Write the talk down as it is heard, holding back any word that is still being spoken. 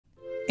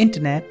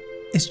Internet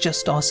is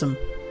just awesome,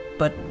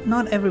 but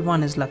not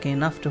everyone is lucky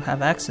enough to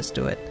have access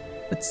to it,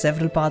 with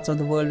several parts of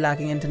the world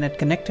lacking internet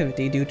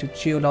connectivity due to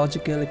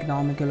geological,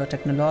 economical or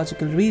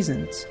technological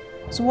reasons.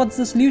 So what's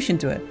the solution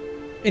to it?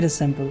 It is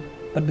simple,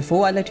 but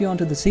before I let you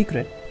onto the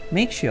secret,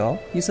 make sure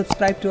you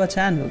subscribe to our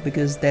channel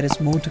because there is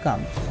more to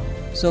come.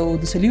 So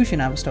the solution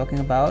I was talking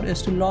about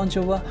is to launch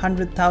over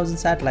 100,000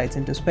 satellites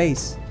into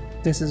space.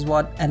 This is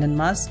what Elon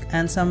Musk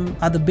and some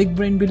other big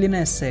brain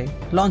billionaires say.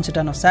 Launch a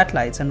ton of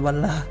satellites and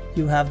voila,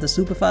 you have the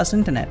super fast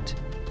internet.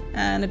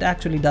 And it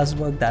actually does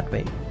work that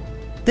way.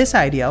 This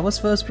idea was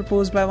first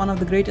proposed by one of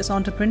the greatest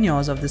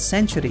entrepreneurs of this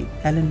century,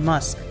 Elon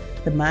Musk,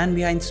 the man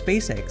behind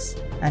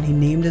SpaceX, and he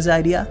named his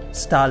idea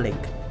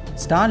Starlink.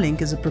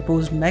 Starlink is a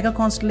proposed mega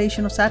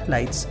constellation of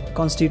satellites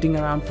constituting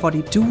around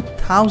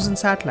 42,000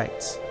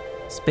 satellites.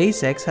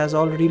 SpaceX has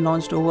already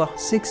launched over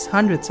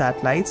 600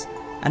 satellites,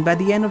 and by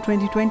the end of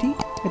 2020,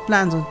 it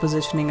plans on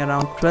positioning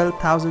around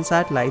 12,000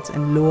 satellites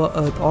in lower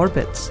Earth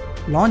orbits,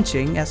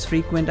 launching as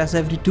frequent as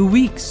every 2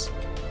 weeks,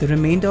 the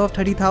remainder of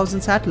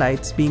 30,000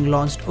 satellites being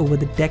launched over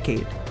the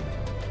decade.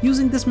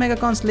 Using this mega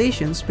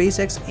constellation,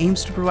 SpaceX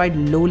aims to provide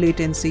low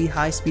latency,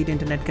 high-speed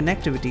internet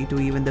connectivity to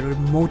even the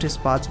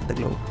remotest parts of the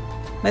globe.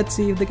 Let's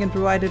see if they can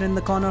provide it in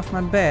the corner of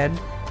my bed,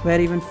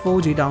 where even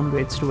 4G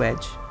downgrades to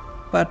Edge.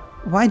 But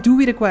why do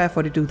we require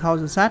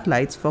 42,000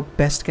 satellites for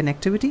best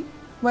connectivity?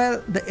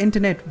 Well, the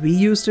internet we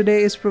use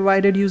today is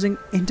provided using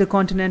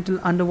intercontinental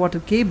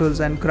underwater cables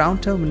and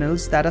ground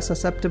terminals that are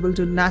susceptible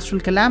to natural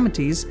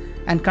calamities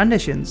and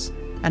conditions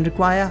and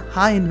require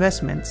high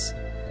investments.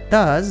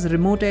 Thus,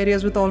 remote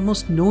areas with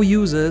almost no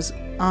users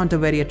aren't a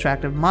very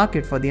attractive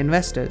market for the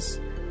investors.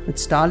 With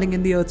Starlink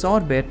in the Earth's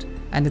orbit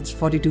and its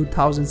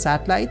 42,000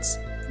 satellites,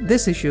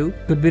 this issue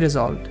could be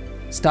resolved.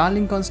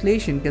 Starlink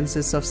constellation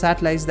consists of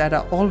satellites that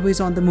are always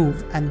on the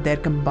move, and their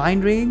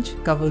combined range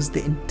covers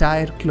the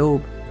entire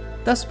globe,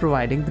 thus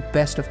providing the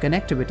best of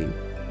connectivity.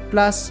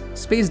 Plus,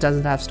 space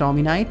doesn't have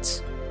stormy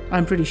nights.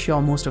 I'm pretty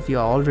sure most of you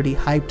are already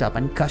hyped up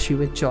and gushy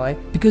with joy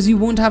because you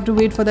won't have to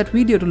wait for that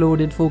video to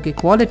load in 4K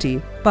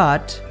quality.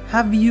 But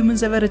have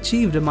humans ever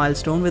achieved a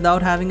milestone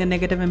without having a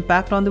negative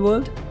impact on the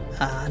world?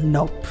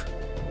 Nope.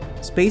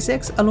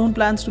 SpaceX alone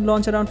plans to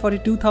launch around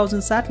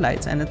 42,000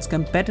 satellites, and its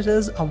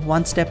competitors are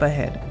one step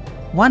ahead.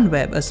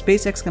 OneWeb, a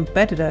SpaceX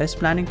competitor, is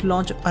planning to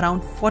launch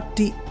around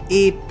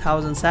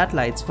 48,000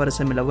 satellites for a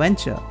similar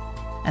venture.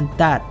 And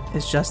that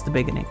is just the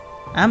beginning.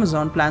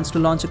 Amazon plans to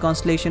launch a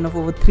constellation of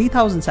over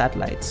 3,000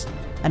 satellites.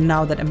 And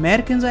now that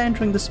Americans are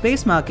entering the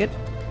space market,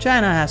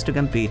 China has to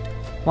compete.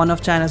 One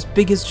of China's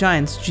biggest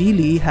giants,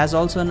 Geely, has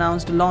also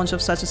announced the launch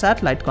of such a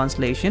satellite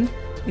constellation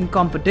in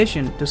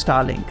competition to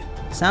Starlink.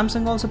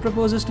 Samsung also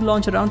proposes to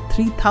launch around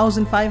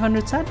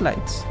 3,500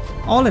 satellites.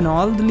 All in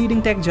all, the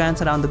leading tech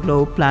giants around the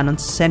globe plan on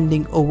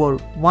sending over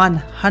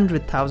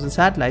 100,000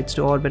 satellites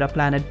to orbit our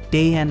planet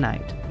day and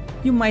night.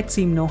 You might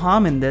seem no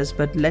harm in this,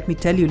 but let me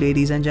tell you,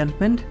 ladies and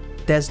gentlemen,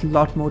 there's a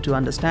lot more to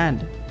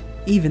understand.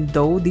 Even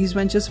though these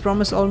ventures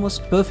promise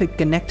almost perfect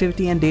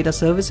connectivity and data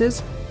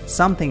services,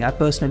 something I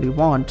personally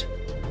want,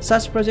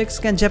 such projects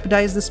can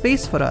jeopardize the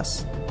space for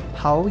us.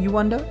 How, you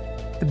wonder?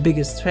 The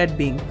biggest threat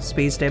being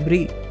space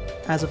debris.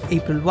 As of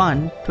April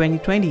 1,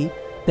 2020,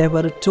 there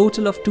were a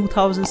total of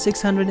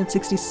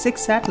 2,666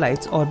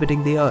 satellites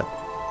orbiting the Earth.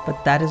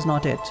 But that is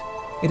not it.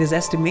 It is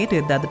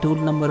estimated that the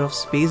total number of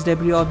space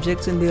debris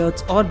objects in the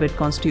Earth's orbit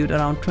constitute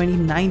around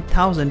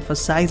 29,000 for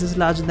sizes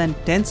larger than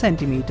 10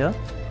 cm,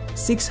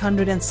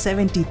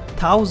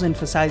 670,000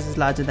 for sizes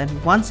larger than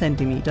 1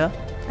 cm,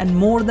 and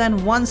more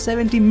than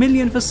 170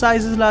 million for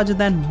sizes larger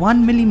than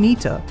 1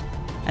 mm.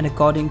 And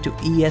according to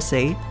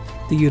ESA,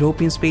 the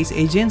European Space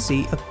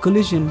Agency, a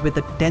collision with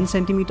a 10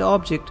 cm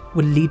object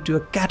will lead to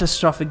a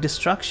catastrophic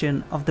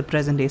destruction of the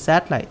present-day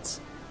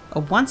satellites. A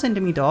 1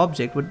 cm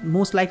object would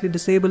most likely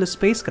disable a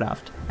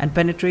spacecraft and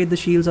penetrate the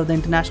shields of the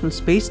International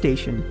Space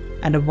Station,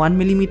 and a 1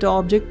 mm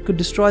object could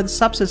destroy the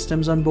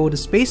subsystems on board a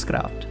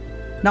spacecraft.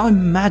 Now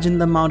imagine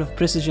the amount of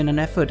precision and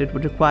effort it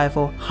would require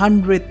for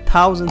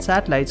 100,000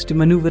 satellites to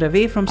maneuver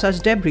away from such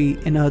debris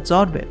in Earth's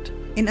orbit.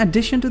 In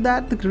addition to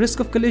that, the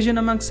risk of collision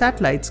among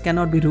satellites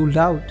cannot be ruled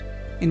out.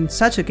 In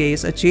such a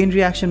case, a chain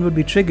reaction would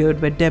be triggered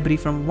where debris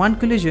from one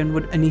collision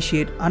would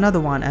initiate another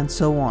one, and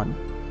so on.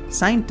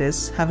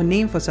 Scientists have a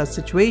name for such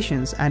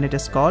situations, and it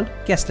is called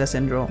Kessler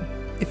syndrome.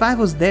 If I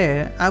was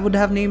there, I would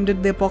have named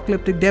it the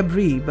apocalyptic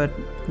debris, but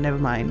never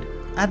mind.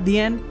 At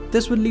the end,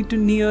 this would lead to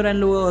near and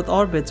lower Earth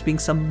orbits being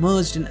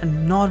submerged in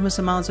enormous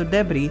amounts of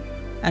debris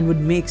and would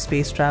make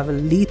space travel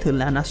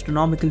lethal and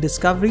astronomical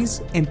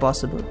discoveries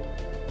impossible.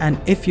 And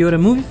if you're a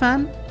movie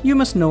fan, you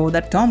must know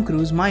that Tom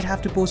Cruise might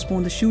have to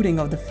postpone the shooting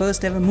of the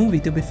first ever movie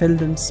to be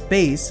filmed in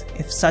space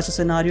if such a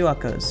scenario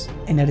occurs.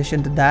 In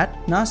addition to that,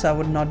 NASA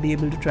would not be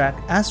able to track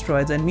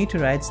asteroids and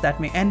meteorites that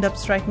may end up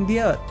striking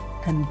the Earth.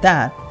 And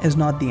that is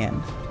not the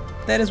end.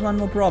 There is one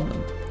more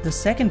problem. The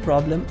second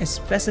problem is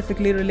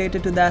specifically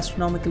related to the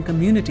astronomical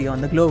community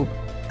on the globe.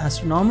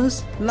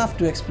 Astronomers love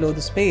to explore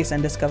the space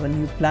and discover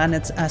new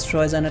planets,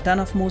 asteroids, and a ton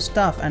of more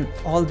stuff, and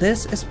all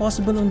this is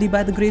possible only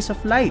by the grace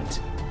of light.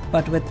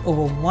 But with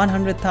over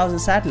 100,000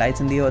 satellites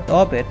in the Earth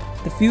orbit,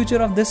 the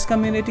future of this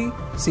community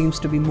seems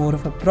to be more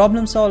of a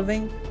problem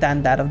solving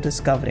than that of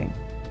discovering.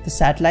 The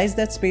satellites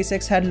that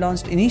SpaceX had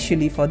launched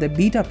initially for their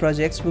beta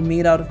projects were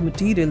made out of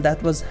material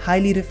that was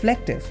highly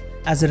reflective.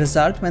 As a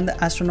result, when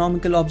the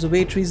astronomical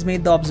observatories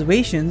made the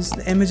observations,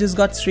 the images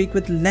got streaked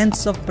with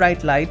lengths of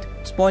bright light,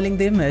 spoiling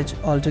the image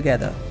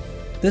altogether.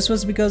 This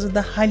was because of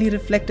the highly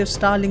reflective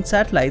Starlink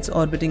satellites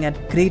orbiting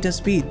at greater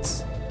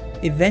speeds.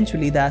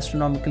 Eventually, the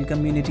astronomical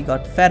community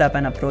got fed up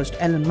and approached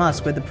Elon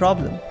Musk with the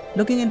problem.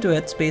 Looking into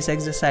it,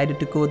 SpaceX decided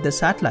to coat their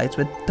satellites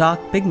with dark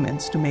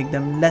pigments to make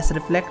them less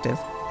reflective,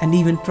 and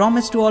even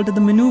promised to alter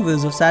the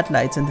maneuvers of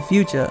satellites in the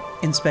future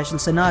in special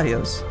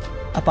scenarios.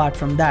 Apart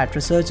from that,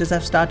 researchers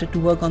have started to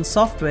work on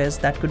softwares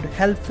that could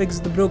help fix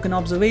the broken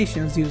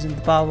observations using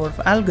the power of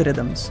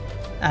algorithms.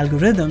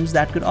 Algorithms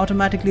that could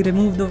automatically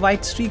remove the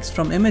white streaks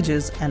from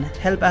images and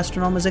help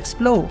astronomers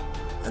explore.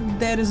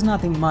 There is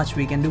nothing much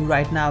we can do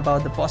right now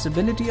about the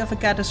possibility of a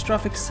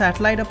catastrophic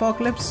satellite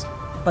apocalypse,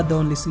 but the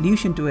only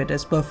solution to it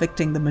is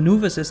perfecting the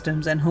maneuver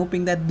systems and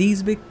hoping that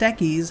these big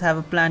techies have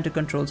a plan to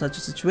control such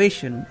a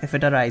situation if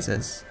it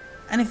arises.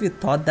 And if you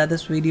thought that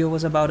this video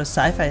was about a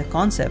sci-fi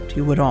concept,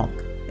 you were wrong.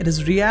 It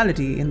is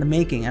reality in the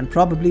making, and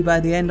probably by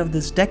the end of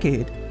this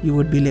decade, you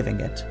would be living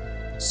it.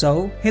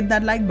 So hit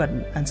that like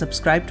button and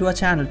subscribe to our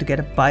channel to get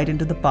a bite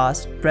into the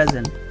past,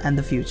 present, and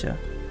the future.